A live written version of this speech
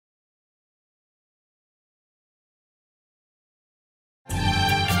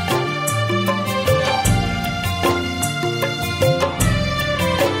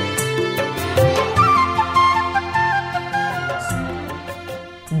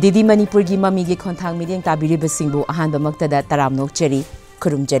Didi Manipur gi Mamigee Khonthang Miryang tabiribasingbu ahanbamaktada taramnok cheri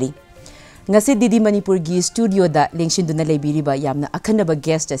khurumjari. Ngasi Didi Manipur gi studio da lengshinduna leibiriba yamna akhanaba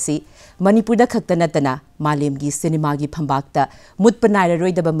guest asi Manipur da khakta natana malem gi cinema gi phambakta mutpanaira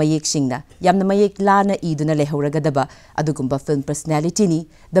roidaba mayek singna yamna mayek lana iduna lehoragadaba adugumba film personality ni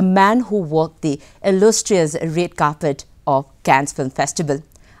the man who walked the illustrious red carpet of Cannes Film Festival.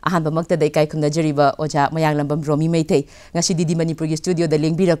 Ahan bamakta da ikai kumnajariba oja Mayang Romi Meitei ngasi Didi Manipur gi studio da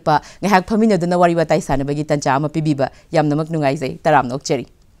lengbirakpa ngahak phamina duna wari watai sanabagi tancha ama pibiba yamna mak nungaisai taramnok cheri.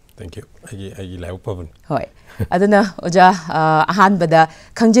 Thank you. I like Pavan. Hoi. Adana oja ahan bada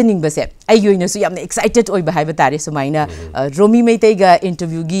khangjaning base. Ayo ina su yamna excited oi ba haiba tare sumaina Romi Meitei ga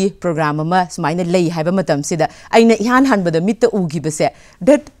interview gi program ama sumaina lei haiba matam sida aina ihan han bada mitta ugi base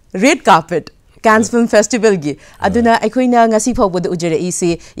that red carpet Cannes Film Festival gi aduna aikoina ngasi phawbada ujare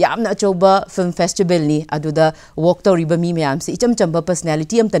isi yamna achoba film festival ni aduda walk toriba mi mayam si icham chamba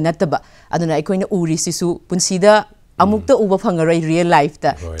personality am tanataba aduna aikoina uri sisu punsida amukta uba phangaroi real life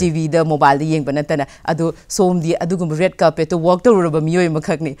ta TV da mobile da yeng banatana adu somdi adugum red carpet to walk toriba miyoy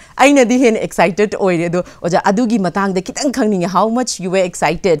makhakni aina di hen excited oire do oja adugi matang da kitang khangning how much you were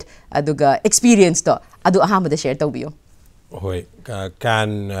excited aduga experience to adu ahamada share tawbiyo hoi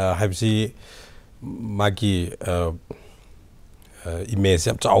kan habsi magi image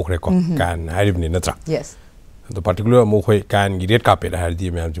am chawkhre ko kan haribni natra yes the particular mo khoi kan gi red carpet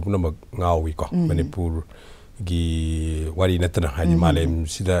hardi me am jupuna ngawi ko Manipur gi wari natana hadi malem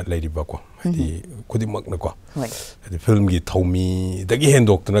sida lady ba ko hadi kudimak na ko hadi film gi thomi dagi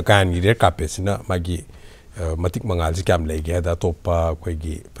hendok tana kan gi red carpet sina magi matik mangal si kam lege da topa koi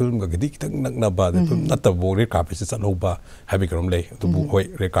gi film ga gidi kitang nakna ba film natta bo red carpet si san hoba habi krom le to bu hoi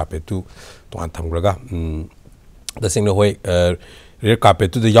red carpet tu to an thamgraga da singna hoi red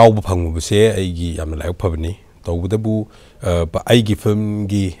carpet tu da yaw bu phangu bu se ai gi yam la phabni to bu da bu ai gi film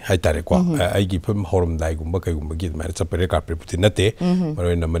gi hai tare ko ai gi film horom dai gumba kai gumba gi ma cha red carpet puti nate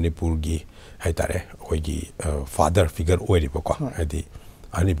maro na Manipur gi hai tare hoi gi father figure oi ri ko hadi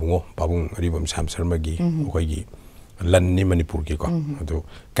ani bungo babung ribam sam sarma gi koi gi lan ni Manipur gi ko adu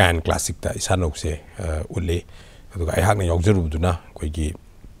kan classic ta isanok se ulle adu ai hak na yogjeru duna koi gi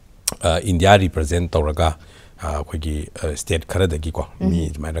India represent toraga koi gi state khara da gi ko mi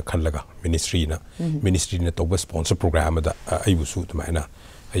maina khallaga ministry na to sponsor program da ai busu maina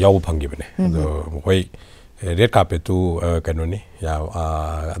yaw phangi bane adu koi red carpet tu kanoni ya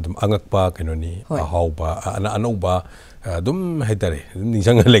adum angakpa kanoni hauba anauba adum haitare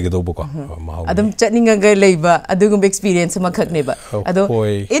ningsang lege do ko adum chatninga ga leiba adugum experience ma khakne ba ado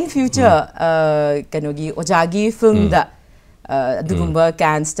in future kanogi ojagi film da adugum ba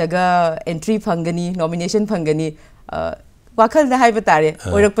Cannes taga entry phangani nomination phangani wakhal da haiba tare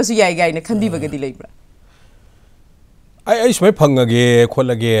oirak pasu yai gai na khanbi bagadi leibra ai smai phangage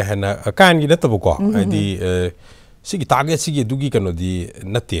kholage hana kan gi natabo ko adi sigi target sigi dugi kano di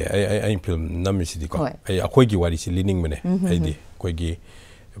nate ai film nami sidi ko ai akhoi gi wari si lining mane ai di koi gi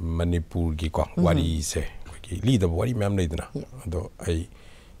Manipur gi ko wari se koi gi lead wari mam leidna do ai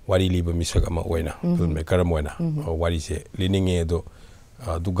wari liba misaga ma oina film maker mo oina wari se lining e do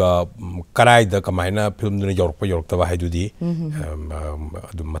duga karai da kamaina film duna york ta ba haidu di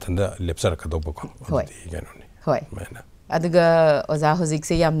adu mathanda lepsar ka do ko di ganoni hoi aduga oza hozik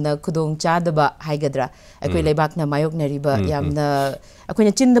se yamna khudong chadaba haigadra akoi leibak na mayok nariba yamna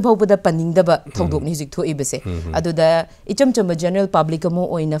akoina chinda bawda paning daba thodok ni zik tho ibese aduda icham chamba general public mo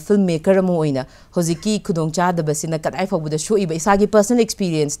oina filmmaker mo oina hoziki khudong chadaba sina kadai fawda show iba isagi personal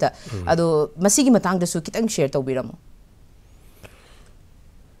experience ta ado masigi matang da su kitang share tawbiramo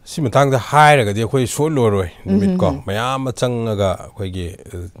si matang da hairaga de khoi so loroi nimit ko mayam changaga khoi gi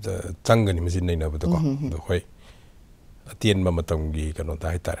changani masin nei na bada ko do khoi atien ma matam gi kano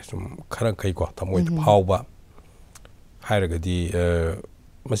dai tare sum kharang kai ko tamoi phawba hairaga di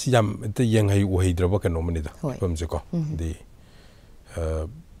masi jam te yeng hai u hai draba kano mani da pam se ko di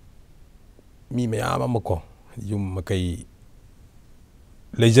mi me ama ko yum makai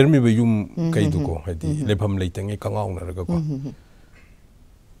lejer mi be yum kai du ko hadi lepham leitangi kangaw na raga ko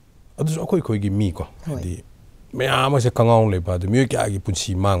adu akoi khoi gi mi ko hadi me ama se kangaw le ba du mi kya gi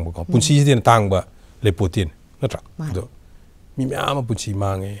punsi mang ba ko punsi den tang ba le potin natra do mi me ama punsi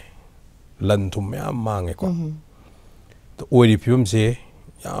mange lan thum me am mange ko to oi phim se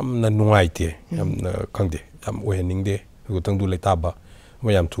yam na nungai te yam na khangde yam oi ning de go tang du le ta ba ma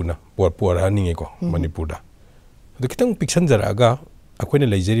yam thuna por ha ning ko Manipur da do kitang picture jara ga akoina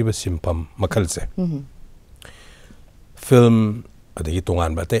leijeri ba simpam makhal se film adagi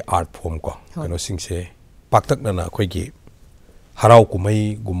tongan ba te art form ko kano sing se paktak na khoi gi harau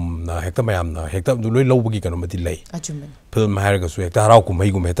kumai gumna hekta mayamna hekta du loi lobagi kano mati lei film hair ga su hekta harau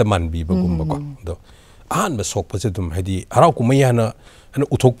kumai gum hekta manbi ba gum ba ko do ahan ba sok pa se dum hedi harau kumai hana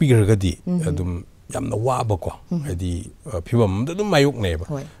uthok pi ga di dum yamna wa ba ko hedi phibam dum mayuk ne ba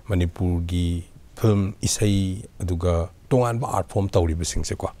Manipur gi film isai aduga tongan ba art form tawri ba sing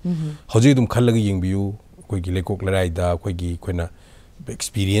se ko hoji dum khallaga yengbiu koi gi lekok larai da koi gi koina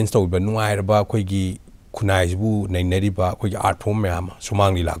experience taw ba nuai ba koi gi kunai bu nei neri ba koi gi art form me ama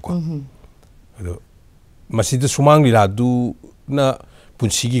sumang lila ko ado masida sumang lila du na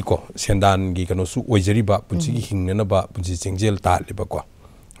punsi gi ko sendan gi kano su oijeri ba punsi gi hingna ba punsi chengjel ta li ba ko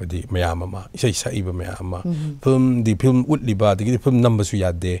adi mayama ma isai sai ba mayama film di film ut li ba di film number su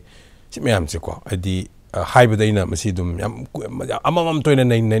yadde si mayam se ko adi high daina masidum yam amam toina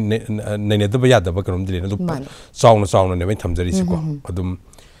nei nei da ba yada ba kanom dile na du sauna ne mai thamjari si ko adum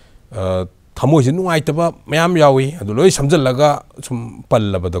thamoi se nuai ta ba mayam yawi adu loi samjal laga sum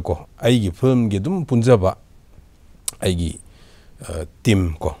palla ba da ko ai gi film gi dum punja ba ai gi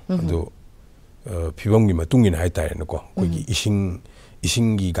team ko adu phibam gi matungin hai ta ne ko ko gi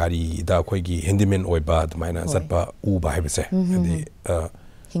ising gi gari da ko gi handyman oi ba maina sat ba u ba hai ba se adi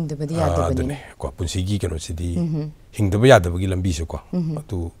hingdabadi yadabani ko punsigi kano sidi hingdaba yadabagi lambi se ko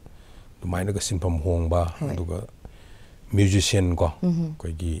atu dumaina ga sinpam hongba aduga musician ko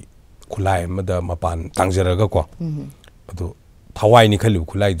koigi khulai mada mapan tangjaraga ko adu thawai ni khalu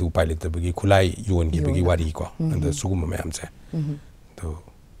khulai du pilot tabagi khulai yon gi bagi wari ko anda sugum mayam se to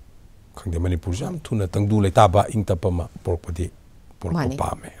khangde Manipur jam thuna tangdu leita ba ingtapa ma porpadi porko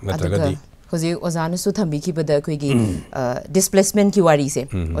pa me natragadi Hoji ozana su thambi ki bada koi gi displacement ki wari se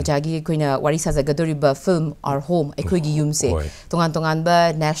ojagi koina wari sajagadori ba film our home ekoi gi yum se tongan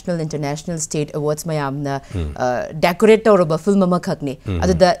ba national international state awards mayam na decorate or ba film ma khakne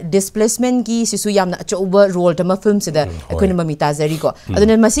adu da displacement ki sisu yamna achoba role tama film se da koina mamita zari ko adu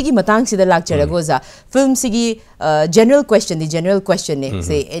ne masigi matang se da lakchara goza film sigi general question ne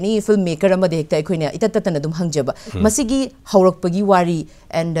say any filmmaker ama de hekta koina itatata na dum hangjaba masigi haurak pagi wari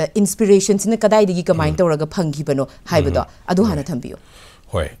and inspiration sina kadai digi kamain tawraga phanggi bano haibado adu hana thambiyo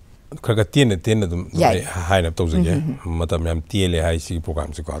hoi khaga tiene dum haina tawjage matam yam tiele hai si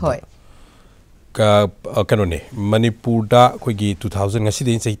program si ko ka kano ne Manipur da koigi 2000 ngasi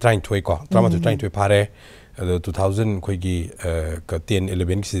din sei train thoi ko trama to train thoi pare 2000 koigi ka 10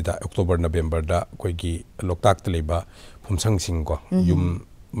 11 ki da October November da koigi loktak tleba phumsang sing ko yum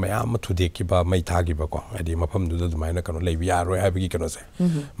mayam thude ki ba mai tha gi ba ko adi mafam du du maina kano lei ya roi ha bi kano se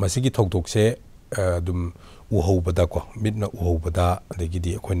masigi thokdok se dum u ho bada ko mitna u ho bada adegi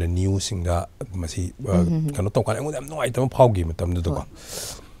di khoina news singa masi kano to kan ngam no ai tam phau gi matam du ko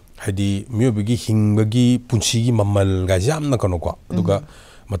hadi myo bi gi hing ba gi punchi gi mamal ga jam na kano ko duga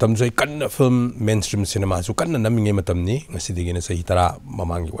matam joi kan film mainstream cinema su kan na mi nge matam ni ngasi di gene sahi tara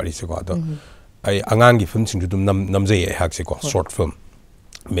mamang gi wari se ko do ai angang gi film sing dum nam jai hak se ko short film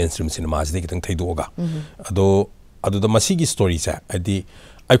mainstream cinema is getting thaidoga ado the masigi story sa adi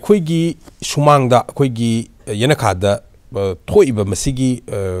akhoi gi sumang da akhoi gi yanakha da thoi ba masigi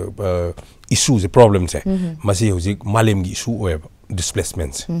issues problems sa masi hoji malem gi issue oeba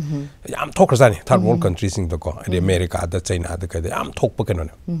displacements yam thokrazani third world countries in the ko adi America da China da ka yam thokpa kano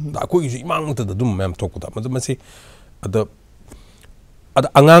da akhoi gi imang ta da dum mam thokpa da masi ada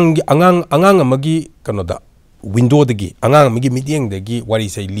angang amagi kano da window dagi angang migi meeting dagi wari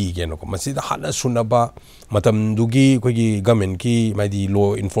sai li ge no ko masida hana sunaba matam dugi ko gi government ki maidi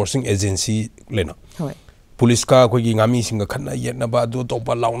law enforcing agency lena police ka ko gi ngami singa khana yetna ba do to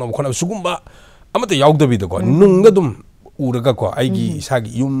pa launa khona sugumba amata yaugdabi da ko nunga dum uraga ko aigi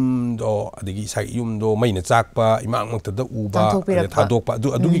isagi yum do adigi isagi yum do maina chakpa imang makta da uba thadokpa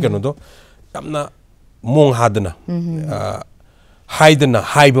adugi kano do yamna mong hadana haidana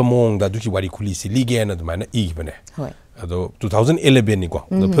haiba mong da duki wari kulisi ligena da mana ig bane ado 2011 ni ko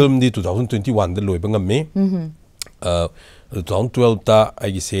the film di 2021 da loiba ngamme 2012 ta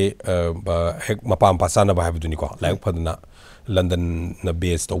agi se hek mapam pasana ba habdu ni ko like phadna London na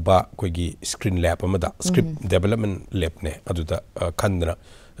base to ba koigi screen lab amada script development lab ne adu da khandra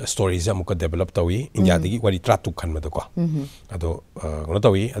stories amuka develop tawi India digi wari tratu khanmada ko ado ngono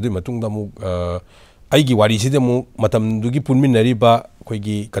tawi adu matung da mu aigi wari side mu matam dugi punminari ba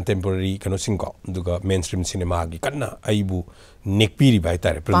koigi contemporary kano singko duga mainstream cinema gi kanna aibu nekpiri bai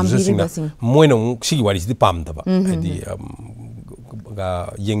tare producer singa moina sigi wari side pam da ba adi ga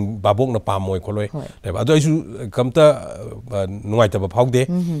yeng babok na pam moi koloi ado isu kamta nuai ta ba phaude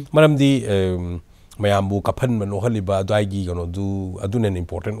maram di mayam bu kaphan mano haliba daigi gano du adunen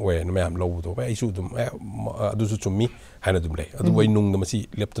important way na mayam lo do ba isu dum adu su chumi hana dum le adu wai nung na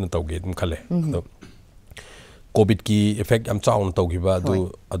masi leptana tawge dum khale COVID ki effect am chaun to giba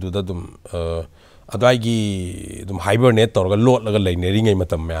adu da dum adai gi dum hibernate torga lot laga leine ringai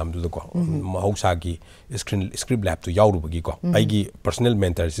matam mayam du ko mahausa gi script lab to yauru bagi ko ai gi personal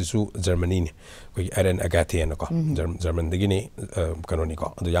mentor sisu Germany ni ko Aaron Agathe na ko German de gini kanoni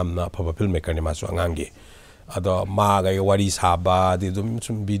ko adu yamna phaba filmmaker ni masu angangi ado ma ga wari saba di dum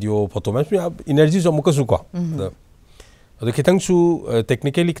sum video photo ma energy so muka su ko ado kitang su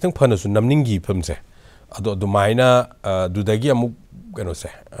technically kitang phana su namningi film se ado do maina du dagi amu kano se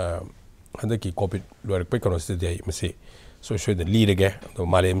handa ki COVID loirak pe kano se dei masi so show the lead again do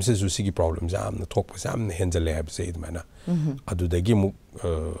malem se su sigi problems am na talk pas am hendele have said mana adu dagi mu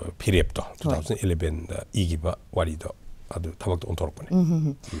period to 2011 igiba wari do adu thabak on torpane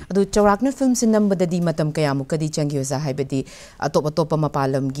adu chawrakna film sin number da di matam kaya mu kadi changi sa haibati atop atop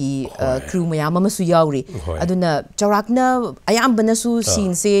mapalam gi crew mayam ma su yauri aduna chawrakna ayam bana su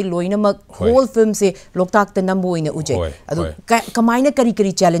scene se loina mak whole film se loktak ta nambo ina uje adu kamaina kari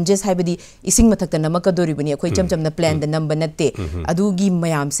kari challenges haibati ising mathak ta namak dori bani khoi cham cham na plan da number natte adu gi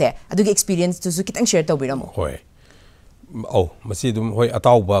mayam se adu gi experience to su kitang share tawbiram hoi oh masi dum hoi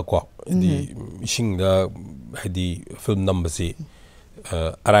atawba ko di ising da hadi film number si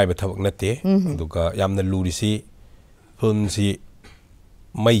araiba thabak natte aduga yamna luri si film si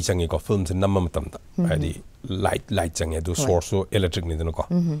mai changi ko film si namma matam da hadi light changi du source so electric ni dana ko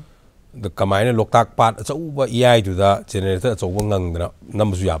the kamaina loktak part achauba ai du da generator achauba ngang dana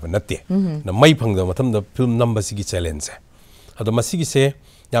number su yaba natte na mai phang da matam da film number si gi challenge ado masi gi se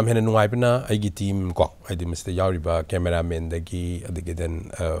yam hena nungai bina aigi team ko aidi Mr. Yauriba cameraman dagi adigi then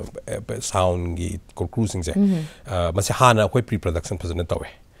sound gi ko cruising se masi hana koi pre-production phazana tawe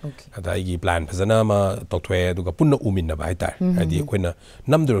ada aigi plan phazana ma tokthwe duga punna uminna ba haitar aidi koina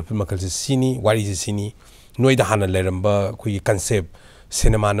namdur film makal se sini wari se sini noida hana leramba koi concept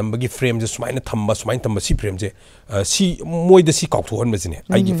cinema number gi frame je sumaina thamba si frame je si moida si kaukthon bazine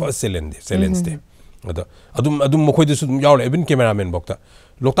aigi first silence de adum mokhoi de su yaule even cameraman bokta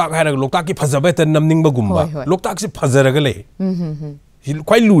loktak haira loktak ki phajaba ta namning ba gumba loktak se phajaraga le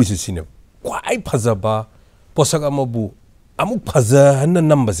kwai lu se sine kwai phajaba posaka mabu amuk phaja han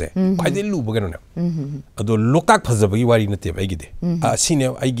number se kwai de lu ba gano ado loktak phajaba gi wari nate ba gide a sine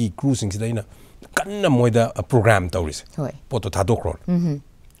ai gi cruising sida ina kanna moida program tawris poto thadokro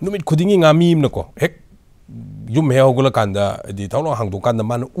numit khudingi ngami na ko hek yum he hogula kanda di tawlo hangdo kanda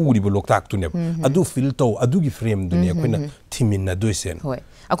man uri bo loktak tu ne adu fil to adu gi frame du ne koina thimin na doisen hoi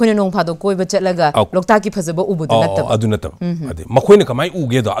akoina nong phado koi ba chatlaga loktak ki phajaba ubu du natab adu natab ade makoina kamai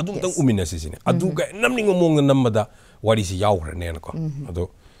uge do adu tang umina sisine adu ga namni ngomong namada wari si yawra ne ko adu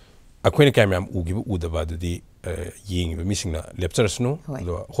akoina kamam ugi bu udaba du di ying be missing na lectures no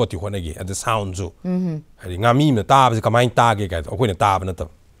adu hoti honagi adu sound zo hari ngami na ta ba kamai ta ge ga akoina ta ba natab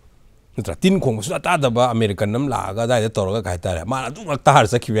natra tin khong su ta da ba American nam la ga da tor ga kai ta ma adu ngak ta har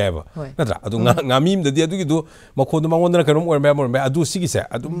sa khiwe ba natra adu ngami de adu gi du ma khod ma ngon na karum or me adu sigi se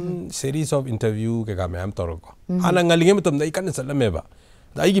adu series of interview ke ga me am tor ko ana ngalinge matam da ikan sa me ba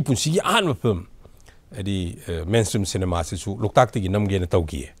da igi pun sigi an ma film adi mainstream cinema se su loktak ti gi nam ge na taw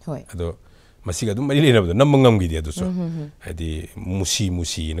gi adu masiga dum mari le na nam ngam gi de adu so adi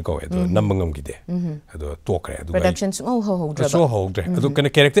musi na ko adu nam ngam gi de adu tokre adu productions so ho dre adu kana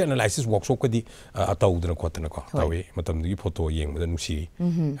character analysis workshop ko di ataw dra ko tana ko tawi matam gi photo yeng da nusi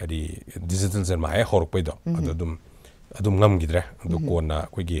adi digital cinema ai horok pe do adu ngam gi dre adu ko na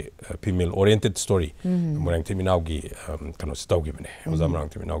ko gi female oriented story morang terminal gi kano staw gi bane ozamrang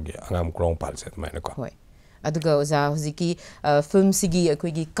terminal gi angam krong pal set mai na ko aduga oza hoziki film sigi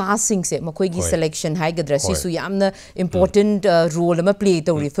akoigi casting se makoigi selection hai gadra sisu yamna important role ama play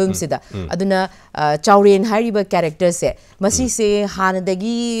tawri film sida aduna chawren hariba character se masi se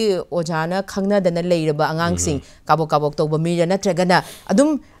hanadagi ojana khangna dana leiraba angang sing kabok tawba mira natragana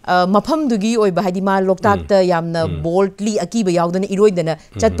adum mafam dugi oiba hadi ma loktak ta yamna boldly akiba yawdana iroidana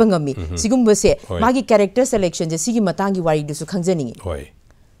chatpangami sigumba se magi character selection je sigi matangi wari dusu khangjaningi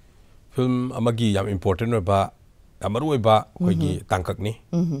film amagi yam important ba amaru ba koigi tangkak ni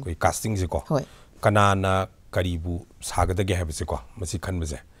koi casting je ko kanana karibu sagada ge habse ko masi khan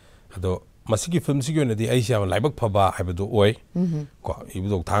base ado masi ki film si gona di asia laibak phaba habdo oi ko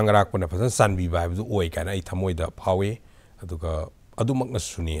ibu thangara ko na phasan sanbi ba habdo oi kana ai thamoi da phawe aduga adumak na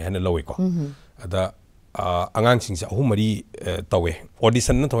suni hana loi ko ada angang sing se ahumari tawe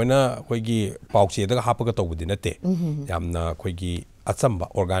audition na thoina koigi pauche da hapaga tawbudi nate yamna koigi achamba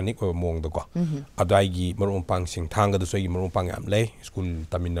organic mong do ko adai gi marum pang sing thanga do soi marum pang am lei school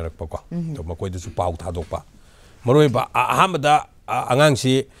taminar pa ko to ma koi du su pau tha dok pa maroi ba ahamada angang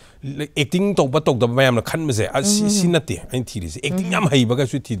si acting to ba tok da mayam na khan me se sinati ain thiri se acting yam hai ba ga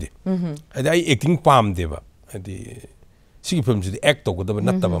su thi de adai acting pam de ba ꯍꯥꯏꯗꯤ ꯁꯤꯒꯤ ꯐꯤꯂꯝꯁꯤꯗꯤ ꯑꯦꯛ ꯇꯧꯒꯗꯕ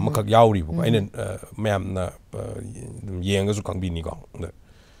ꯅꯠꯇꯕ ꯑꯃꯈꯛ ꯌꯥꯎꯔꯤꯕꯀꯣ ꯑꯩꯅ ꯃꯌꯥꯝꯅ ꯌꯦꯡꯉꯒꯁꯨ ꯈꯪꯕꯤꯅꯤꯀꯣ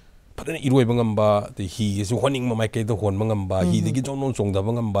ꯐꯖꯅ ꯏꯔꯣꯏꯕ ꯉꯝꯕ ꯑꯗꯩ ꯍꯤꯒꯁꯨ ꯍꯣꯟꯅꯤꯡꯕ ꯃꯥꯏꯀꯩꯗ ꯍꯣꯟꯕ ꯉꯝꯕ ꯍꯤꯗꯒꯤ ꯖꯣꯝ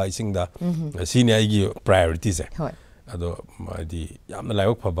ꯆꯣꯡꯗꯕ ꯉꯝꯕ ꯏꯁꯤꯡꯗ ꯁꯤꯅꯤ ꯑꯩꯒꯤ ꯄ꯭ꯔꯥꯏꯌꯣꯔꯤꯇꯤꯁꯦ ꯑꯗꯣ ꯍꯥꯏꯗꯤ ꯌꯥꯝꯅ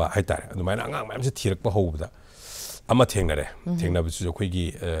ꯂꯥꯏꯕꯛ ꯐꯕ ꯍꯥꯏꯇꯥꯔꯦ ꯑꯗꯨꯃꯥꯏꯅ ꯑꯉꯥꯡ ꯃꯌꯥꯝꯁꯦ ꯊꯤꯔꯛꯄ ꯍꯧꯕꯗ ꯑꯃ ꯊꯦꯡꯅꯔꯦ ꯊꯦꯡꯅꯕꯁꯤꯁꯨ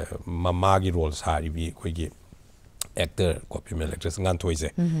ꯑꯩꯈꯣꯏꯒꯤ ꯃꯃꯥꯒꯤ ꯔꯣꯜ ꯁꯥꯔꯤꯕꯤ ꯑꯩꯈꯣꯏꯒꯤ ꯑꯦꯛꯇꯔ ꯀꯣ ꯐꯤꯃꯦꯜ ꯑꯦꯛꯇ꯭ꯔꯦꯁ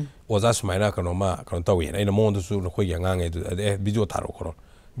ꯉꯥꯟꯊꯣꯏꯁꯦ ꯑꯣꯖꯥ ꯁꯨꯃꯥꯏꯅ ꯀꯩꯅꯣ ꯇꯧꯋꯦꯅ ꯑꯩꯅ ꯃꯉꯣꯟꯗꯁꯨ ꯅꯈꯣꯏꯒꯤ ꯑꯉꯥꯡꯉꯩꯗꯨ ꯑꯗꯩ ꯚꯤꯗꯤꯑꯣ ꯊꯥꯔꯛꯑꯣ ꯈꯣꯠꯂꯣ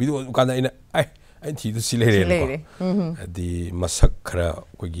ꯚꯤꯗꯤꯑꯣ ꯑꯗꯨ ꯀꯥꯟꯗ ꯑꯩꯅ ꯑꯩꯅ ꯊꯤꯗꯨ ꯁꯤ ꯂꯩꯔꯦꯅꯀꯣ ꯍꯥꯏꯗꯤ ꯃꯁꯛ ꯈꯔ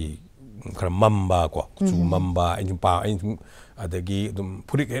ꯑꯩꯈꯣꯏꯒꯤ ꯈꯔ ꯃꯝꯕ ꯀꯣ ꯀꯨꯆꯨ ꯃꯝꯕ ꯑꯩꯅ ꯑꯗꯒꯤ ꯑꯗꯨꯝ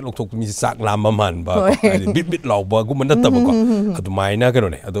ꯐꯨꯔꯤꯠ ꯍꯦꯛ ꯂꯧꯊꯣꯛꯄ ꯃꯤꯁꯦ ꯆꯥꯛ ꯂꯥꯝꯕ ꯃꯥꯟꯕ ꯍꯥꯏꯗꯤ ꯕꯤꯠ ꯕꯤꯠ ꯂꯥꯎꯕꯒꯨꯝꯕ ꯅꯠꯇꯕꯀꯣ ꯑꯗꯨꯃꯥꯏꯅ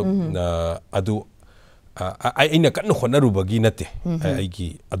ꯀꯩꯅꯣꯅꯦ ꯑꯗꯨ ꯑꯩꯅ ꯀꯟꯅ ꯍꯣꯠꯅꯔꯨꯕꯒꯤ ꯅꯠꯇꯦ ꯑꯩꯒꯤ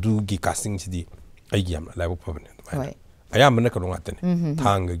ꯑꯗꯨꯒꯤ ꯀꯥꯁꯇꯤꯡꯁꯤꯗꯤ ꯑꯩꯒꯤ ꯌꯥꯝꯅ ꯂꯥꯏꯕꯛ ꯐꯕꯅꯦ ꯑꯗꯨꯃꯥꯏꯅ ꯑꯌꯥꯝꯕꯅ ꯀꯩꯅꯣ ꯉꯥꯛꯇꯅꯦ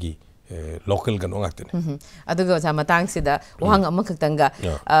ꯊꯥꯡꯒꯒꯤ ꯂꯣꯀꯦꯜ ꯀꯩꯅꯣ ꯉꯥꯛꯇꯅꯦ ꯑꯗꯨꯒ ꯑꯣꯖꯥ ꯃꯇꯥꯡꯁꯤꯗ ꯋꯥꯍꯪ ꯑꯃꯈꯛꯇꯪꯒ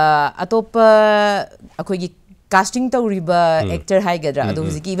ꯑꯇꯣꯞꯄ ꯑꯩꯈꯣꯏꯒꯤ casting tꯧꯔꯤba actor haigedra ado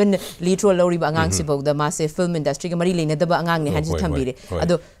hujik even lead role loriba angang sibawda mase film industry ga mari leinadaba angang ne hanji thambire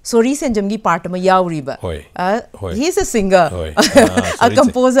ado sorry senjam gi part ma yauriba he is a singer a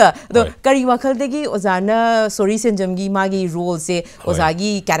composer ado kari wakhal degi ozana sorry senjam gi magi role se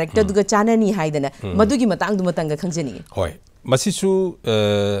ozagi character duga chanani haidana madugi matang du matanga khangjani hoi masisu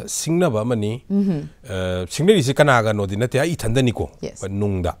singnaba amani singnari se kanaga no dinate ai thandani ko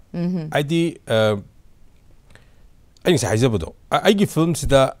nungda aidi I say haizabado aigi film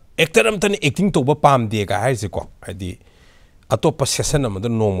sida actor amtani acting toba pamde ka haise ko hadi atopa session amada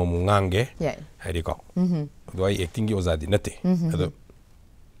noma mu ngange hadi ko do ai acting gi ozadi nate ado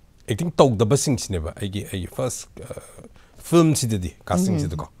acting togdaba singsneba aigi first film sidadi casting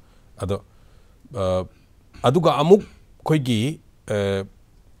sida ko ado aduga amuk khoigi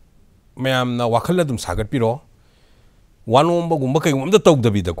mayam na wakhala dum sagat piro wanomba gumba kai gumda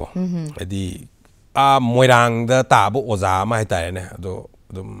togdabida ko hadi moirang da tabo oza ma haitane ado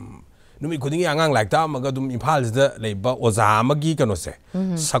dum numi khudingi angang like ta amaga dum imphal da leiba oza amagi kano se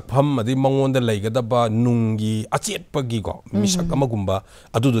sakpham adi mangon da leigada ba nungi achet pagi ko misak amagumba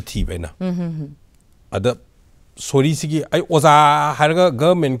adu do thi baina ada sorry sigi ai oza harga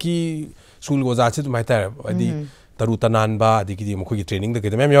government ki school oza se dum haitare adi taru tanan ba adi ki mo khogi training da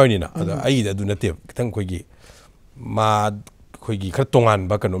ke mem yoini na ada ai da du nate kitang khogi ma khoigi khar tongan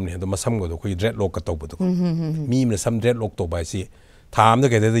ba kanom ne do masam go do khoi dread lock ka tawbu do mi ne sam dread lock to ba si tham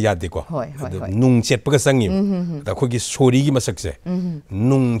da ke da ya de ko nung chet pa ka sangi da khoigi sori gi masak se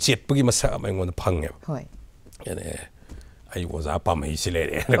nung chet pa gi masak ma ngon phang ne hoi ene ai oza pa mai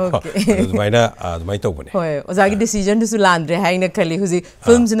silere ko dumaina dumai to bane hoi oza gi decision du sulandre haina khali huji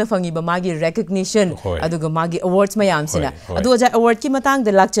films na fangi ba magi recognition aduga magi awards mayam sina adu oza award ki matang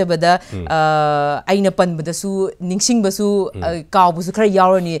da lakchabada aina panbada su ningsing basu kaw bu su khara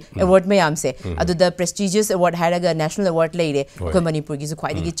yawrani award mayam se adu the prestigious award haraga national award leire ko manipur gi su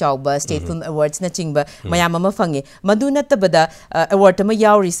khwaidi gi chawba state film awards na chingba mayam ama fangi madu natabada award ma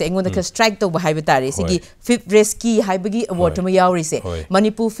yawri se engon da strike to ba haiba tare sigi fifth rescue haibagi award ma yauri se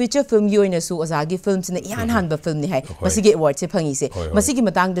manipur feature film gi oina su ozagi films na yan hanba film ni hai masigi award se phangi se masigi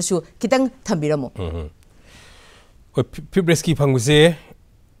matang da su kitang thambiramo fifth rescue phangu se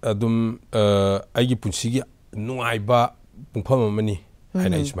adum aigi punsi gi nungai ba pungpham amani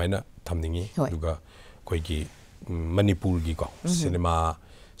haina ismaina thamningi duga koi gi manipur gi ko cinema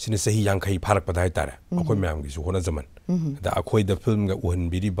sine sahi yang khai pharak padai tare akoi myam gi su hona zaman da akoi da film ga uhan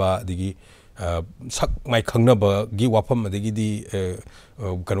biri ba digi sak mai khangna ba gi wafam adagi di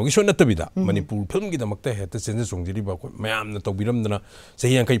kano gi shona tabida manipur film gi damakta heta sense songjiri ba mayam na tobiram dana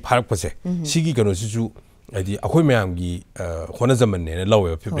sahi yang kai pharak pase sigi kano sisu adi akoi mayam gi hona zaman ne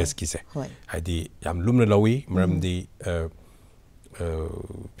lawe fibres ki se adi yam lumna lawi maram di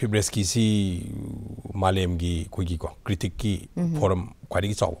fibres ki si malem gi kogi ko critic ki forum kwadi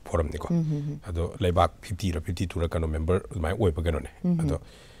gi chaw forum ni ko ado leibak 50 ra 52 ra kano member mai oi pa kano ne ado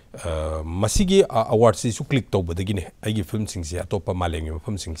masigi award si su click to badagi ne aigi film sing si atopa maleng yo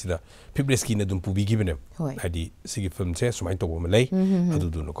film sing si da fibres ki na dum pubi gi bene adi sigi film se sumai to ma lei adu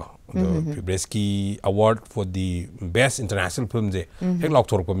du no ko fibres ki award for the best international film je hek lok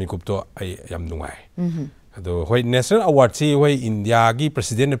thor ko mi kup to ai yam nungai ado hoi national award si hoi india gi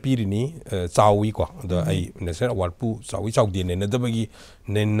president na piri ni chawi ko ado ai national award pu chawi chaw de ne na da bagi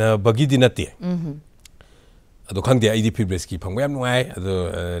ne na bagi dinate ado khangde ID fibres ki phangwa yam nuai ado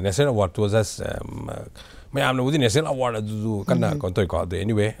national award to just mayam no wudi national award adu kana kontoi ko ado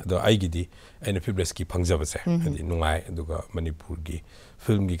anyway ado ai gidi aina fibres ki phangjaba se adi nuai aduga manipur gi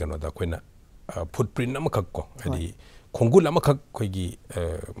film gi kana da koina footprint am khak ko adi khongul ama khak khoigi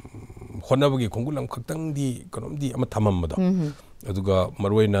khonabagi khongul am khaktang di kanomdi ama thamam bado aduga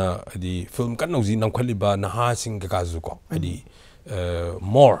marwaina adi film kan nauji namkhaliba naha sing ka kazu ko adi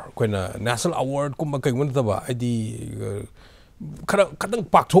more koina national award kumba kai mun taba adi khara kadang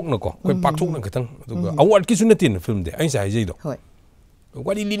pak thok na ko koi pak thok na katang aduga award ki sunatin film de ai sai jai do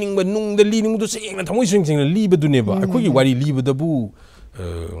wari lining ba nung da lining do sing na thamoi sing sing li ba du ne ba khoi gi wari li ba da bu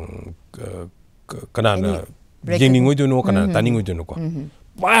kanana jengning ngoi do no kana taning ngoi do no ko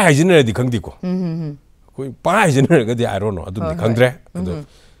ba hai jin di khang di ko koi ba hai jin ga di I don't know adum di khang dre adu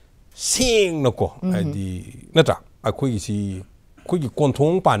sing na ko adi natra akhoi gi si khoi gi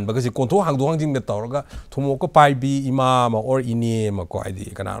konthong pan ba ga si konthong hang do hang jing me taw ga thomo ko pai bi ima ma or ine ma ko adi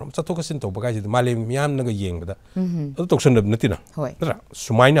kana rom chathok ka sin to ba ga si malem myam na ga yeng ba da adu toksan da natina natra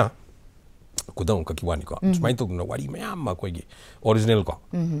sumaina kudang ka kiwani ko sumain to na wari myam ma khoi gi original ko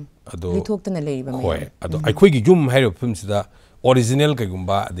ado lithok tana lei ba khoi ado ai khoi gi jum hai ro film sida original ka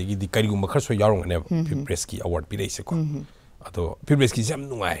gumba adigi di kari gumba khar so yarong ne press ki award pi reise ko ado press ki jam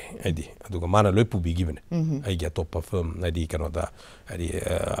nungai adi ado ga mana loi pu bi given ai ga top film adi kanoda adi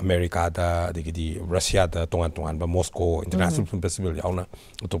America da adigi di Russia da tongan ba Moscow International Film Festival yauna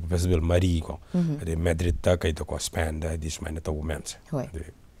top festival mari ko adi Madrid da kai to ko Spain da this man to women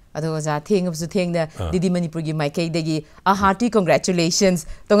ado za theng of theng da didi Manipur gi Meitei degi a hearty congratulations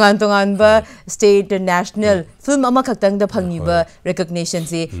tongan ba state and national film ama khaktang da phangi ba recognition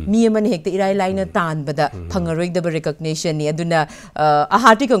se mi man hekta irai laina tan ba da phangaroi da ba recognition ni aduna a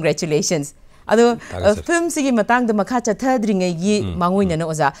hearty congratulations ado film sigi matang da makha chathadringai gi mangoina na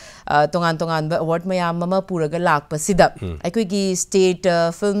oza tongan ba award mayam mama puraga lakpa sida aikoi gi state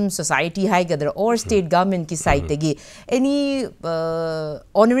film society hai gadar or state government ki side tagi any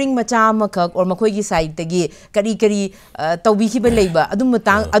honoring macha makak or makoi gi side tagi kari tawbi ki ba leiba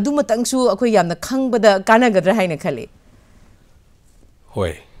adu matang su akoi yamna khangba da kana gadra haina khale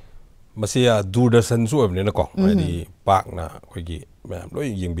hoi masia Doordarshan su abne na ko ani pak na koi gi ma'am loi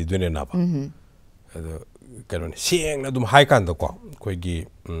yeng bi dune na ba ado kano ne sieng na dum hai kan da ko koi gi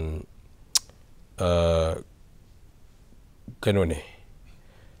kano ne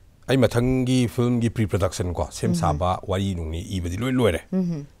ai mathang gi film gi pre production ko sem saba wari nung ni ibadi loi re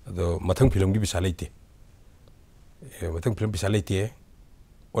ado mathang film gi bisa leite mathang film bisa leite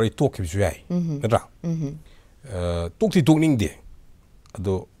ori tok ki su yai na tok ti tok ning de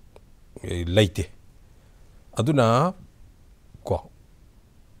ado leite aduna ko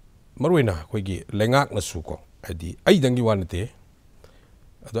marwena koi gi lengak na su ko adi ai dangi wanate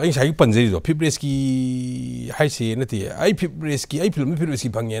ado ai sai panjeri do fibres ki hai se nate ai fibres ki ai film fibres ki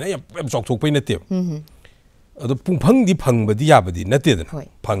phangye na yam chok chok pai nate ado pungphang di phangba di yabadi nate da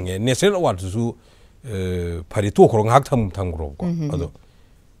phangye national award su phari to khorong hak thang ro ko ado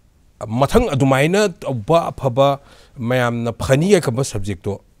mathang adumaina ba phaba mayam na phani ka ba subject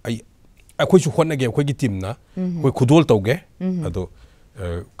to ai akhoi su khonna ge akhoi gi team na koi khudol tawge ado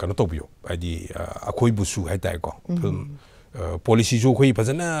kano tawbiyo adi akhoi busu hai tai ko film policy jo khoi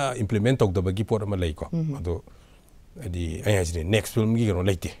phajana implement tawdaba gi por ama lei ko ado adi ai hajine next film gi kano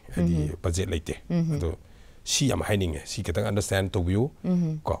leite adi budget leite ado si am haininge si ketang understand tawbiyo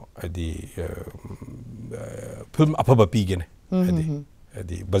ko adi film apaba pi gene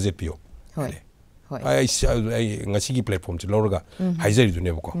adi budget piyo ai ngasi gi platform chi lorga haijari du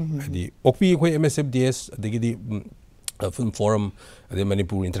ne ko adi okpi khoi MSFDS adigi di film forum adi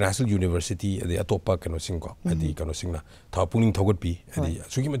Manipur International University adi atopa kano singko adi kano singna tha puning thogot pi adi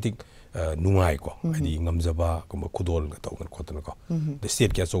sugi matik nungai ko adi ngamjaba ko khudol ga taw khotna ko the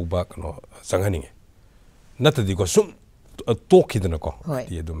state kya soba kano sanghaninge natadi ko sum tokidna ko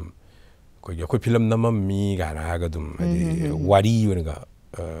adi adum ko film namam mi ga na ga dum adi wari wenga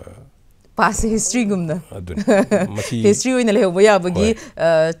past history gumna history oina le hoya bagi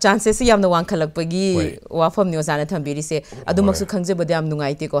chances se yamna wang khalak bagi wafam ni ozana thambiri se adumak su khangje badam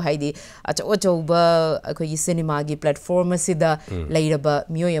nungai te ko haidi acho ba akoi cinema gi platform sida leiraba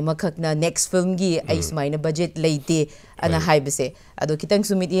mioy amakhakna next film gi aismaina budget leite ana haibse ado kitang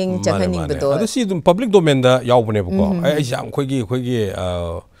sumit yeng chakhaning bado ado si dum public domain da yawbne ko ai jam khoi gi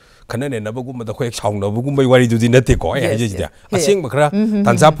kanane na bagum da khoi saung na bagum bai wari du din nate ko ai haje da asing bakra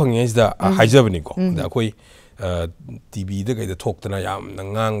tanza phangye da haijabni ko da khoi TV da kai da thok tana yam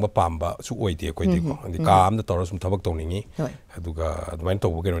ngang ba pamba su oite khoi de ko andi ka am da tor sum thabak tawningi aduga admain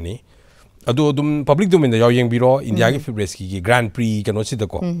tawbo ke ni adu dum public domain da yaw yeng biro India gi fibres ki Grand Prix kano si da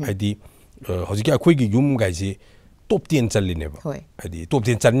ko aidi hojiki akhoi gi yum gai si top 10 challine ba adi top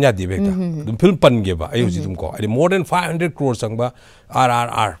 10 chanya di bekta dum film pan ge ba ayo ji dum ko adi more than 500 crore sang ba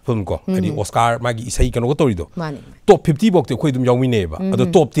RRR film ko adi Oscar magi isai kano ko tori do top 50 bok te khoi dum yawmi ne ba ado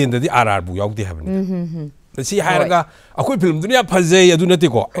top 10 da di RR bu yawti habni सी हायरगा अखोई film दुनिया फजे अदु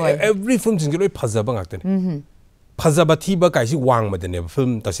नतेको every film सिंग लोई फजबा ngakten फजबा थीबा काइसी वांग Madane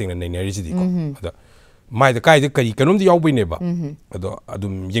film तसेंग नैनरी सिदि को अदा माइ the काइ the करी कनोम दि यावबैनेबा अदो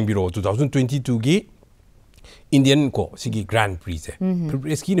अदुम येंबिरो 2022 गी इंडियन को सिगी ग्रैंड प्री से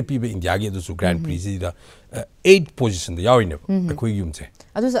प्रीवियस की ने पीबे इंडिया गे दुसु ग्रैंड प्री से दा 8 पोजीशन द यावइने अखोई युम से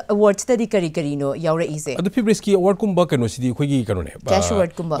अदु अवार्ड्स तदि करी करी नो यावरे इसे अदु प्रीवियस की अवार्ड कुंबा कनो सिदि अखोई कनो ने कैश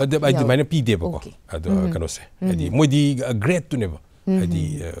अवार्ड कुंबा अदु माइने पी देबो को अदु कनो से अदि मोदी ग्रेट टू नेबो अदि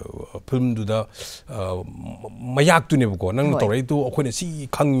फिल्म दुदा मयाक टू नेबो को नंग तोरै तो अखोने सी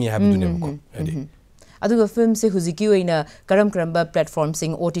खंगी हाबदु नेबो को अदि अदुगा फिल्म से हुजिकी ओइना करम करम प्लेटफॉर्म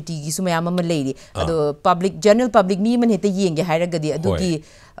सिंग ओटीटी की सुमयाम अमा लेरी अदो पब्लिक जनरल पब्लिक मी मन हेते येंगे हायरगदी अदुगी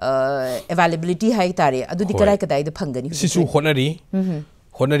अवेलेबिलिटी हाय तारे अदुदी कराय कदाय द फंगनी सिसु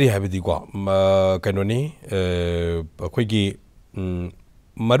होनरी हाबदी को कैनोनी अखोइगी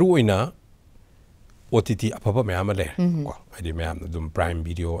मरु ओइना ओटीटी अफबा मयाम ले को आदि मयाम दुम प्राइम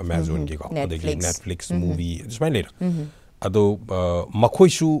वीडियो अमेज़न की को अदगी नेटफ्लिक्स मूवी स्माइ ले अदो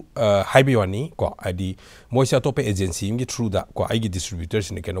मखोइसु हाइबिवानी को आदि मोइसा टोपे एजेंसी इनगी थ्रू दा को आइगी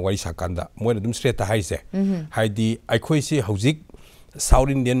डिस्ट्रीब्यूटर्स ने केनो वारी साकांदा मोइना दुम स्ट्रेट ता हाइसे हाइदी आइखोइसे हौजिक साउथ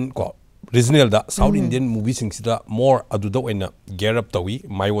इंडियन को रीजनल दा साउथ इंडियन मूवी सिंगसिदा मोर अदुदा ओइना गेयर अप तवी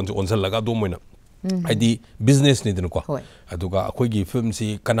माइ वोन ओनसल लगा दो मोइना हाइदी बिजनेस ने दन को अदुगा अखोइगी फिल्म से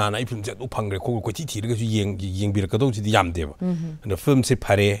कनाना इ फिल्म से दु फंगरे खो कोइ थीरगा सु येंग बिरकदो सिदि याम देबा अन फिल्म से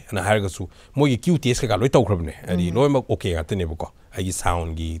फरे अन हारगसु मोइगी क्यू टेस्ट का लोइ तौखरबने अदि लोइमक ओके गातनेबो को आइगी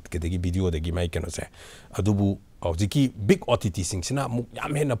साउंड गी केदगी वीडियो दगी माइ केनो से अदुबु औजिकी बिग ओटीटी सिंगसिना मु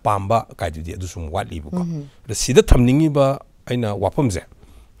याम हेना पाम्बा काइदुदि अदुसुम वाटलिबो को द सिदा थमनिंगिबा आइना वाफम से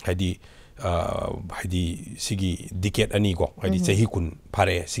हाइदी हाइदी सिगी डिकेट अनि को हाइदी चही कुन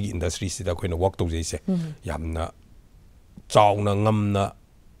फारे सिगी इंडस्ट्री सिदा खोइना वर्क तौ जैसे यामना चाउना ngमना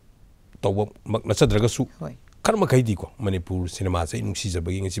तौ मक नचद्रगसु खरमा खैदी को मणिपुर सिनेमा से नुसी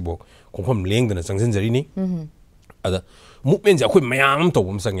जबगी ngसिबो खोखम लेंगदना संगजनजरीनी अदा मूवमेंट जे अखोइ मयाम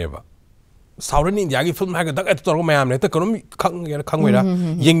तौबम संगेबा साउथ इंडिया की फिल्म हागा दक तौर मयाम ने त कनोम खंगवेरा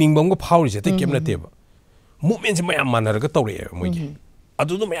येंगनिंगबम को फाउरिसे त केम नतेबा मूवमेंट से मयाम मानरगा तौरे मोइगी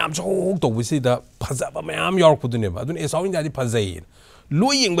अदुदो मयाम सो तौबसिदा फजबा मयाम यारखुदुनेबा अदुन ए साउथ इंडिया दि फजै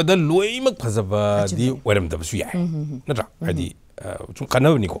लोइ येंगबदा लोइमक फजबा दि वरमदबसु याय नत्रा हादि सुम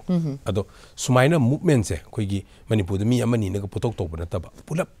खनबनिको अदो सुमाइना मूवमेंट से खोइगी मणिपुर मी अमनी नग पोतोक तौब नतबा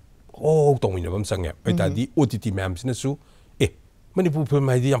पुलप ओ तौमिनबम संगे पैतादि ओटीटी मयाम सिनसु ए मणिपुर फिल्म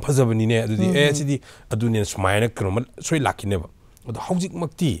हाइदि याम फजबनि ने अदुदि ए सिदि अदुने सुमाइना करोम सोइ लाखिनेबा अदो हौजिक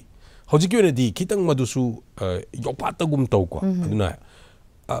मक्ति हौजिक योनदि खितंग मदुसु योपातगुम तौको अदुना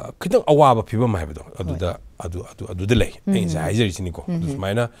खितंग अवाबा फिबम हाइबदो अदुदा लै एंजा हाइजरिसिनिको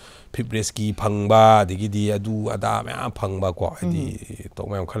सुमाइना फिप्रेस की फंगबा दिगिदि अदु अदा मया फंगबा को हाइदि तो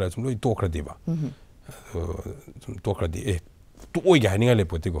मयाम खला सुम लोइ तोखरदिबा सुम तोखरदि ए तो ओइ हाइनिङा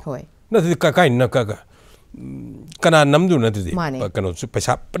लेपोतिको नथि काइ न का कना नमदु नथि कनो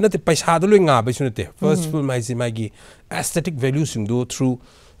पैसा नथि पैसा दो लोइ ngaबैसु नथि फर्स्ट फिल्म हाइसि मागी एस्थेटिक वैल्यू सिंगदो थ्रू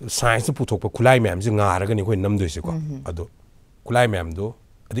साइंस पुथोकपा खुलाइ मयाम जि ngaरगनि खोइ नमदोइसेको अदो खुलाइ मयाम दो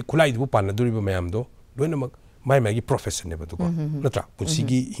अदि खुलाइ दु पानदुरिबा मयाम दो लोइनमक माइ मागी प्रोफेशन ने बदुको नत्रा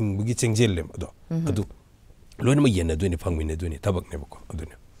पुसिगी हिंगबगी चेंजेल ले अदु लोइनमक येना दुनि फंगमिने दुनि थबक नेबको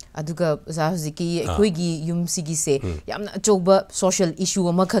अदुने अदुगा जाहजिकी अखोइगी युमसिगी से यामना चोबा सोशल इशू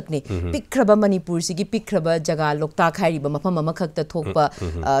अमखकने पिखरबा मणिपुर सिगी पिखरबा जगह लोकताक हारिबा मफम अमखकता थोकपा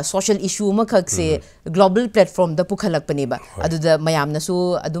सोशल इशू अमखक से ग्लोबल प्लेटफॉर्म द पुखलकपनेबा अदुदा मयामनासु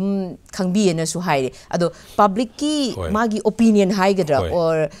अदुम खंगबियेनासु हाइरे अदो पब्लिक की मागी ओपिनियन हाइगद्रा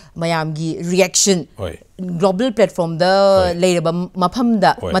और मयामगी रिएक्शन ग्लोबल प्लेटफॉर्म द लेरबा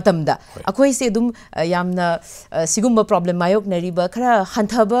मफमदा मतमदा अखोइ से दुम यामना सिगुम्बा प्रॉब्लम मायोक नरिबा खरा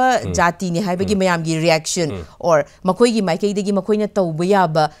हंथबा जाति ने हाइबगी मयामगी रिएक्शन और मखोइगी माइकेदगी मखोइना तौबा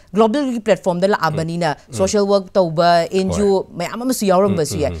याबा global platform the लाबनिना social work तौबा एनजीओ मयाम अमसु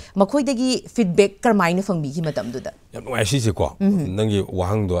यावरमबसु या मखोइदगी फीडबैक करमाइना फंगबिगी मतमदुदा याम नुआइसिसे को नंगी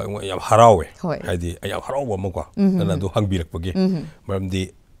वाहंगदो याम हरावे हाइदि याम हरावबा मको नना दो हंगबिरकबगे मरमदि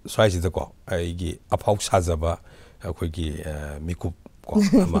स्वाइसिदा को आइगी अफाउ साजबा अखोइगी मिकुप को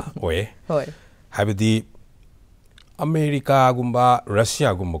अमा ओए हाइबदि अमेरिका गुम्बा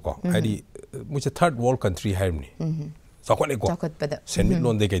रशिया गुम्बा को हाइदि मुझे थर्ड वर्ल्ड कंट्री हाइमनी चाखोले को सेनमिट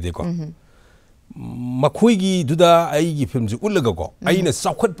लोन दे के को मखोइगी दुदा आइगी फिल्म जु उलगा को आइना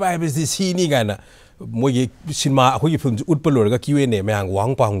चाखोत पाइ बेसि सिनी गाना मोइगी सिनेमा अखोइगी फिल्म जु उटप लोरगा क्यूएनए मयांग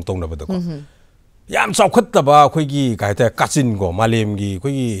वांग पाहुंग तौनबदा को yam chawkhattaba khoigi kaita kachin go malemgi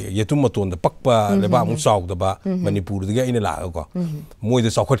khoigi yetum maton da pakpa leba mu chawdaba manipur da ina la ko moi da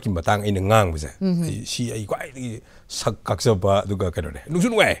chawkhat ki matang ina ngang bse si ai kwai sak kaksaba duga kanone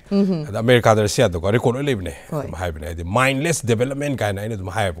nusun we america da sia do ko record lebne haibne the mindless development kind ina dum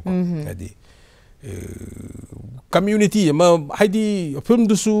haib ko adi community ma haidi film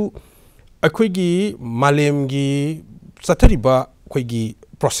dusu akhoi malem gi sathariba khoi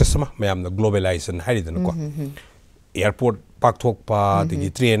process ma mayam na globalization haidana ko airport pakthok pa the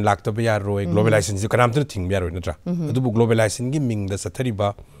train lakta ba yaroi globalization ji kanam tu thing yaroi natra adu globalization gi ming da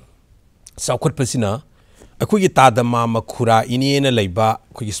sathariba saukhot pasina akhoi gi tadama makhura ine leiba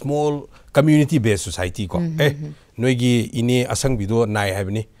khoi small community based society ko noi gi ine asang bido nai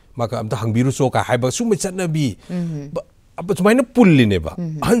haibni maka amta hangbiru so ka haiba sumai chatnabi aba sumaina pulline ba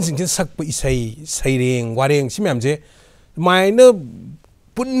hansing kin sakpa isai saireng wareng simyam je maina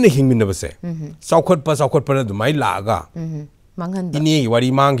punne hingmin ba se saukhot pa na dumai laga manghan ini wari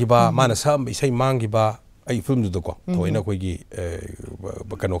mangi ba mana sam isai mangi ba ai film du ko thoina koi gi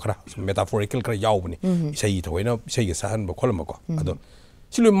kano khara metaphorical khara yaw bani isai thoina isai ge sahan ba kholma ko ado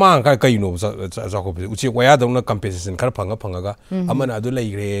silu mang kai no za ko uchi waya da na compensation khar phanga ga amana adu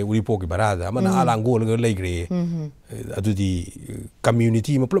leigre uri po ki barada amana alango le leigre adu di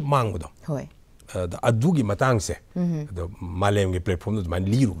community ma plup mang do hoi da adu gi matang se da malem ge platform do man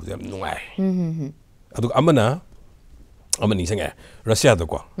liru da nungai adu amana singa Russia do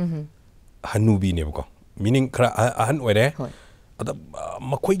ko hanubi ne ko meaning khara han oire ada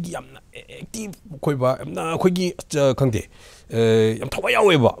makhoi gi yamna active khoi ba na khoi gi khangde yam thawa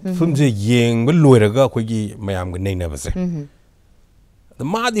yawe ba film je yeng ba loiraga khoi gi mayam ga nei na ba se the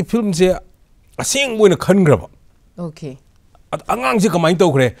ma di film je aseng boina khangra ba okay angang je kamai to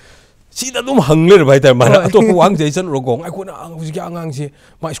khre si da dum hangle ba ta ma to ko wang je chan ro gong ai ko na ang ji angang je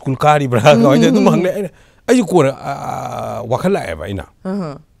ma school kari bra ga ai dum hangle ai ko wakhala ba ina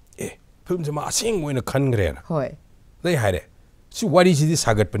film je ma aseng boina khangre na hoi dai haire si wari si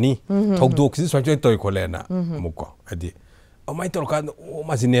sagat pani thokdok si swai toy kholena muko adi amai tor kan o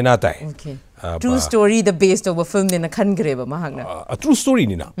ma sinena tai okay true story the based of a film in a kangre ba mahangna a true story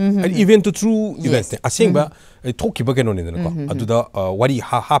ni na an event to true event asing ba thoki ba kenon ni na ko adu da wari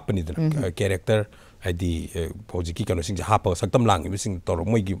happen ni na character adi poji ki kano sing hapa saktam lang bi sing tor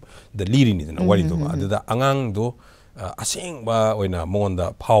moi gi the lead ni na wari do adu da angang do asing ba oina monda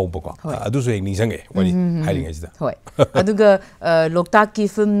phau ba ko adu so eng ningsange wari hiring is da hoi aduga loktak ki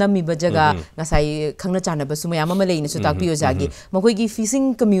film na mi ba jaga ngasai khangna chana ba sumaya ma leina su tak piyo jagi makoi gi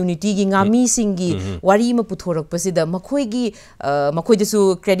fishing community gi ngami sing gi wari ma puthorak pasida makoi gi makoi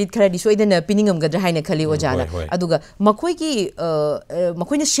desu credit khara di soidena piningam gadra haina khali ojana aduga makoi gi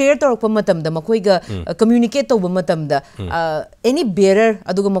makoi na share torok pa matam da makoi ga communicate to ba matam da any bearer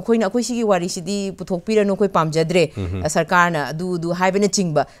aduga makoi na akoi sigi wari sidi puthok pira no koi pamjadre sarkar na du haibena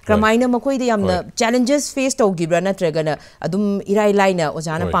chingba kramaina makoi de yamna challenges face to gibra na tragana adum irai laina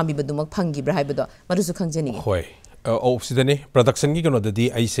ojana pambi badum phangi bra haibado marusu khangjani hoi sidani production gi kono dadi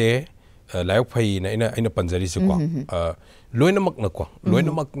ai se layok phai na ina panjari se ko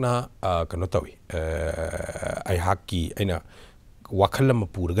loina mak na kano tawi ai hakki ina wakhalam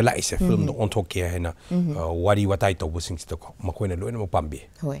purga lai se film do onthok ke haina wari watai to busing sta ko makoina loina ma pambi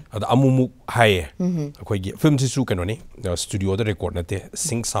ada amumu haye khoi gi film si su kano ni studio da record na te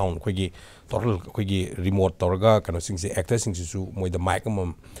sing sound khoi gi total khoi gi remote torga kano sing se actor sing si su moi da mic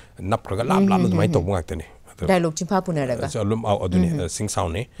mum nap raga lam mai to ngak tane dialogue chimpa punaraga alum aduni sing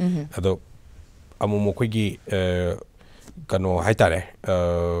sound ne ado amumu khoi gi kano haitare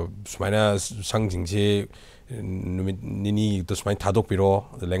sumaina sangjing se nini to smai thadok piro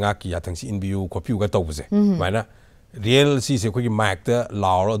lenga ki yathang si inbiu kopiu ga tawbuse maina real si se khoi mic ta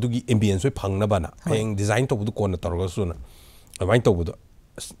law adugi ambience we phangna bana heng design to bu ko na torga suna mai to bu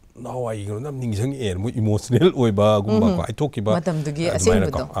now I nam ning sang er mo emotional oi ba gumba ko ai thoki ba matam dugi aseng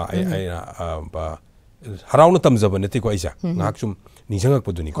bu to ai ba harauna tamjaba ne ti ko aisa ngak sum ning sangak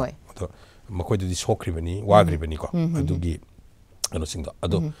pu duni ko to makoi du di sokri bani wagri bani ko adugi ano singda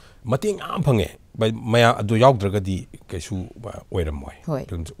ado mating am phange bai maya ado yaugdraga di kaisu oiramoi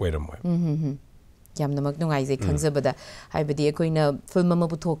oiramoi yam namak nungai jai khangjabada haibadi ekoina film ma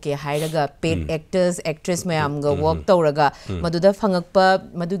puthoke hairaga paid actors actress mayam ga work tawraga maduda phangakpa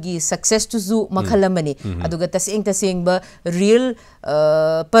madugi success to zu makhalamani aduga taseng ba real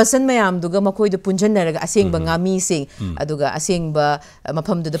person mayam duga makoi du punjanaraga aseng ba ngami sing aduga aseng ba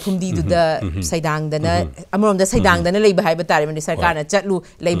mafam du da phumdi du da saidang dana amorom da saidang dana leiba haiba tare mani sarkar na chatlu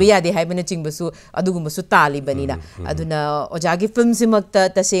leiba yade haiba na chingbasu adugumba su tali banina aduna ojagi film simakta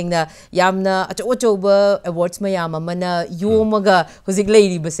taseng na yamna acho achouba awards mayam amana yomaga huzik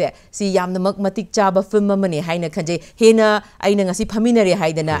leiribase si yamna matik chaba film amani haina khanje hena aina ngasi phaminare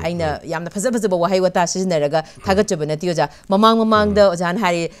haidana aina yamna phajaba wahai wata siznaraga thagachaba nati oja mamang da ojan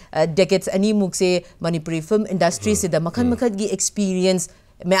hari decades ani mukse Manipuri film industry sida makhan gi experience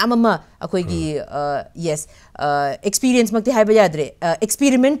Mama, yes, experience makti hai bayadre,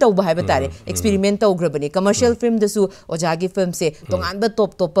 experiment tau bahai batare, experiment tau grabani, commercial film dasu, ojagi film se, tongan ba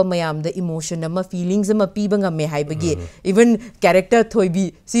top mayam the emotion ama feelings ama pibang ame hai bagi, even character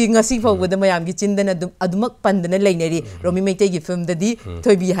thoibi, si ngasi fau with the mayam gi chindan adumak pandana laineri, Romi Meitei gi film dadi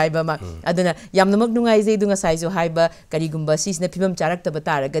thoibi hai ba ma, aduna yam namak nungai ze dunga saizo hai ba, karigumba sis na pibam charak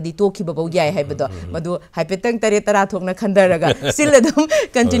tabatara gadi toki ba bau yai hai ba do, madu hai petang tare tara thok na khandaraga, siladum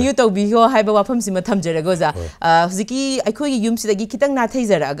continue to be here hai ba wafam sima thamjaraga za huziki aikoi yum sidagi kitang na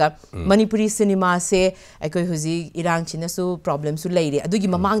thaizaraga Manipuri cinema se aikoi huzi irang china su problem su leire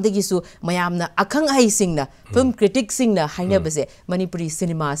adugi mamang dagi su mayamna akhang ai singna film critics singna haina base Manipuri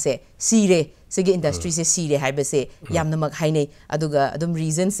cinema se sire sigi industry se sire hai base yamna mak hainai aduga adum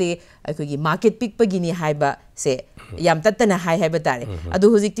reason se aikoi gi market pick pagini hai ba se yam tatana hai hai batare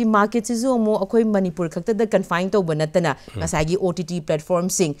adu huzikti market se zo mo akoi Manipur khakta da confine to banatana ngasagi OTT platform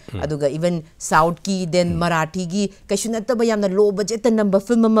sing aduga even South ki then Marathi gi kaishunata ba yamna low budget number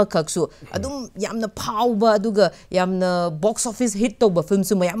film ma khaksu adum yamna phauba aduga yamna box office hit to ba film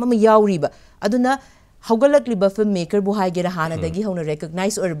su mayam ma yauri ba aduna haugalakliba filmmaker bu haigera hanadagi hauna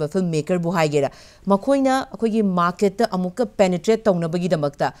recognize orba filmmaker bu haigera makoina akogi market ta amuka penetrate tawna bagi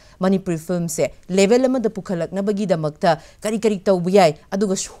damakta Manipur film se level ama da pukhalakna bagi damakta kari tawbu yai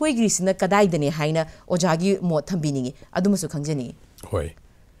aduga shoigri sina kadai dane haina ojagi mo thambiningi adumasu khangjani hoi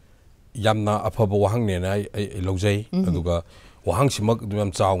yamna afaba wahang ne na ai lojai aduga wahang simak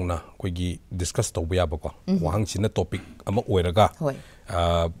dum chauna koigi discuss tawbu ya ba ko wahang sina topic ama oiraga hoi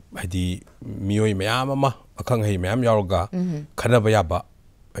hadi miyoi mayam ama akhang hei mayam yaroga khanaba yaba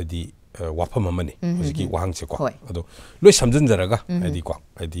hadi wafam amani huziki wahang se ko ado loi samjinjaraga hadi ko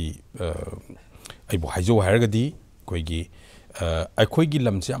hadi ai bo haijo hairaga di koigi aikoi gi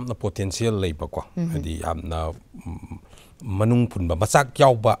lamse amna potential leiba ko hadi amna manung punba masak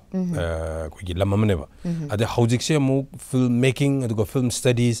yauba koigi lamamane ba ade haujik se mu film making adugo film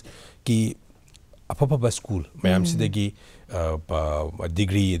studies ki apapa school mayam sidagi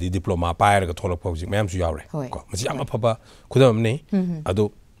degree the diploma pair ga tholak phawji mayam su yawre ko masi am apapa khudam ne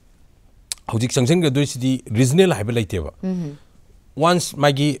ado hojik sangsang ga do sidi regional haiba laiteba once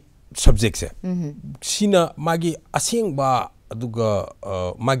magi subject se sina magi aseng ba aduga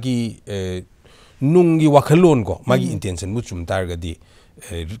magi nungi wakhalon ko magi intention mu chum tar ga di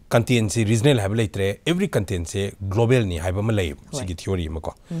content se regional haiba laitre every content se global ni haiba ma lai sigi theory ma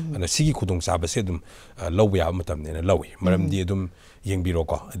ko ana sigi khudong sa ba se dum law ya matam ne na lawi maram di dum yengbiro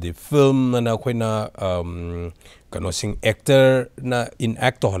ko the film na khoina kano sing actor na in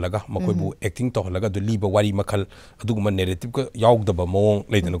act to halaga makoi bu acting to halaga do liba wari makhal aduguma narrative ko yaug da ba mong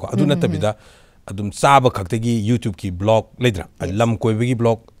leidana ko aduna tabida adum saba khaktagi YouTube ki blog leidra lam koi bagi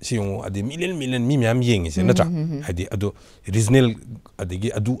blog siung adi million mi myam yengi se natra hadi adu regional adigi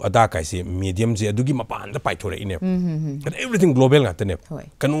adu ada kai se medium se adugi mapan da paithore ine everything global ngata ne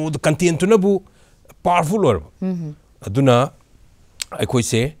kanu content to na bu powerful or aduna aikoi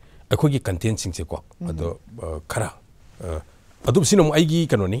se aikoi gi content sing se ko ado khara adum sinum aigi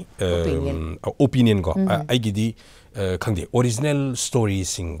kanoni opinion ko aigi di khangde original story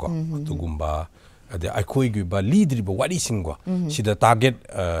sing ko tugumba ade aikoi gi ba leader ba wari sing ko sida target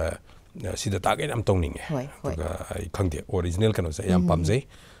am tongning ga khangde original kano sa yam pamjai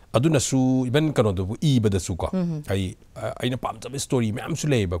aduna su even kano do i bada su ko ai aina pamjab story me am su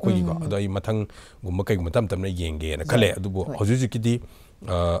lei ba khoi ko ado ai mathang gumma kai gumma tam tam na yenge na khale adubo hojuji kidi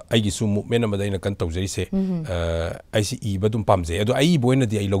aigi su movement amada ina kan tawjai se ai si i badum pamjai ado ai boina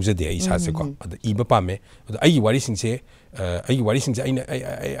di ai lojade ai sa se ko ado i ba pame ado ai wari sing se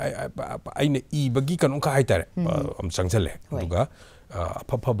aina i bagi kan ka haitare am changchale aduga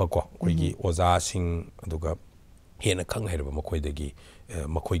apapa ba ko koigi oza sing aduga hena khang hairba makoi dagi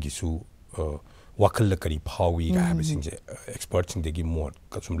makoi gi su wakal la kari phawi ga ha sing je expert sing dagi more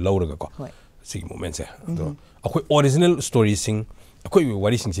kasum lawraga ko sig moment se ado akoi original story sing akoi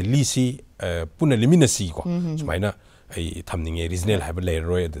wari sing se lisi puna limina si ko sumaina ai thamninge regional haiba le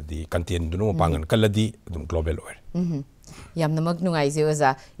roi the content duno pangan kaladi dum global or yamna mag nungai je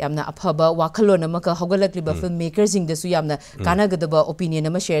oza yamna aphaba wakhalon amaka hogalakliba filmmaker sing da su yamna kana gadaba opinion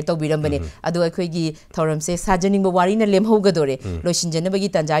ama share to birambane adu akhoi gi thoram se sajaning ba wari na lemhogadore loishinjana bagi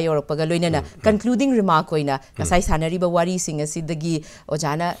tanja yorakpaga loinana concluding remark oina kasai sanari ba wari sing asidagi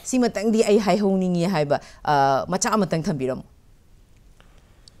ojana simatang di ai hai honingi haiba macha amatang thambiram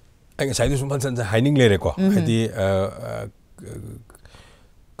anh sai sum phan san hai ning le re ko hadi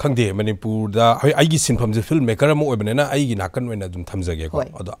khangde Manipur da hoi ai gi sin pham je filmmaker mo oibne na ai gi nakan wena dum thamjage ko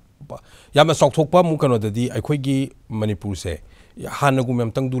ada yama sok thok pa mu kano da di ai khoi gi Manipur se hana gu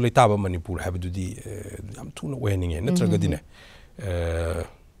mem tang du le ta ba Manipur ha du di yam thu na wening e natraga di ne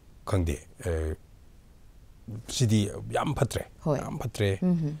khangde sidi yam phatre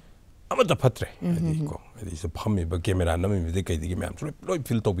amata phatre adi ko adi se phami ba camera na mi de kai di mem loi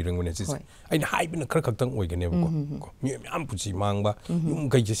fil to bi rang ne si ai na hai bin khar khak tang oi gane ko mi am pu chi mang ba yum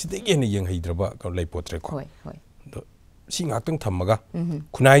kai je si de ge ne yeng hai dra ba ka lai potre ko do si ngak tang thamaga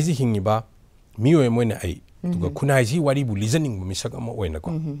khunai ji hingi ba mi oi mo ne ai to khunai ji wari bu listening mi sak ama oi na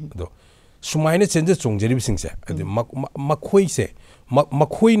ko do sumaina chenje chongjeri bi singse adi makhoi se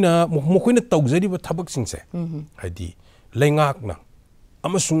makhoi na tawjari ba thabak singse hadi laingak na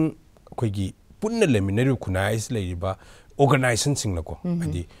amasung khoi punna leminary khunai is leiba organization singna ko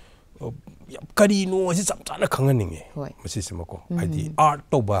hadi kari no asi chamchana khanganinge masi sima ko hadi art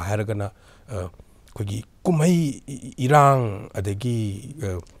to ba haragana khoi kumai irang adagi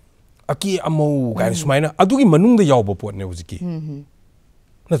aki amau ga sumaina adugi manung da yaw ba pot ne uziki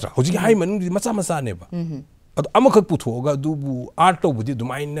natra hojiki hai manung di macha ne ba adu amakhak puthoga dubu art to budi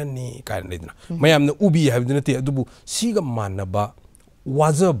dumaina ni kan ledna mayam na ubi habdina te adubu siga manaba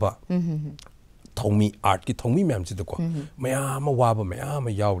wazaba thomi art ki thomi myam chi ko mayam waba mayam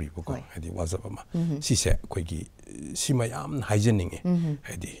yawri ko hadi wazaba ma si se koi gi si mayam haijening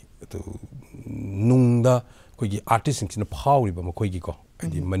hadi to nungda koi gi artist sing phawri ba ma koi gi ko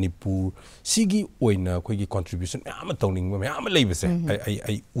hadi Manipur sigi oina koi gi contribution mayam tawning mayam leibase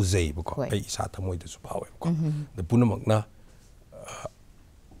ai uzei ko ai sa thamoi da su phawe ko the punamak na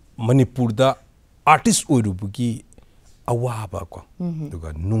Manipur da artist oirubugi awaba ko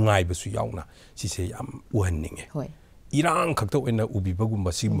duga nungai basu yauna si se yam uhanninge irang khakta oina ubi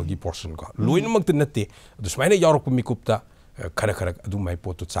bagumba simagi portion ko loinamak te natte adu smaina yarok mikupta khara khara adu mai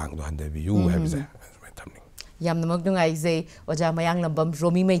potu chang do hande bi yu habze yamna magnungai ze oja mayang lambam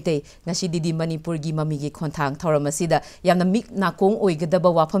Romi Meitei ngasi didi Manipur gi Mamigee Khonthang thoramasida yamna mik nakong oigadaba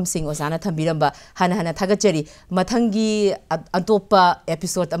wafam sing ozana thambiramba hana thagachari mathangi atopa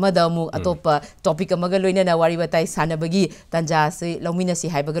episode amada mu atopa topic amaga loinana wari batai sanabagi tanja se lomina si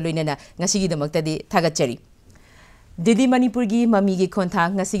haibaga loinana ngasi gi damaktadi thagachari Didi Manipur gi Mamigee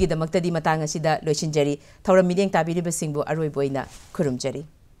Khonthang ngasi gi damaktadi matang asida loichinjari thoram mideng tabiri basingbu aroi boina khurumjari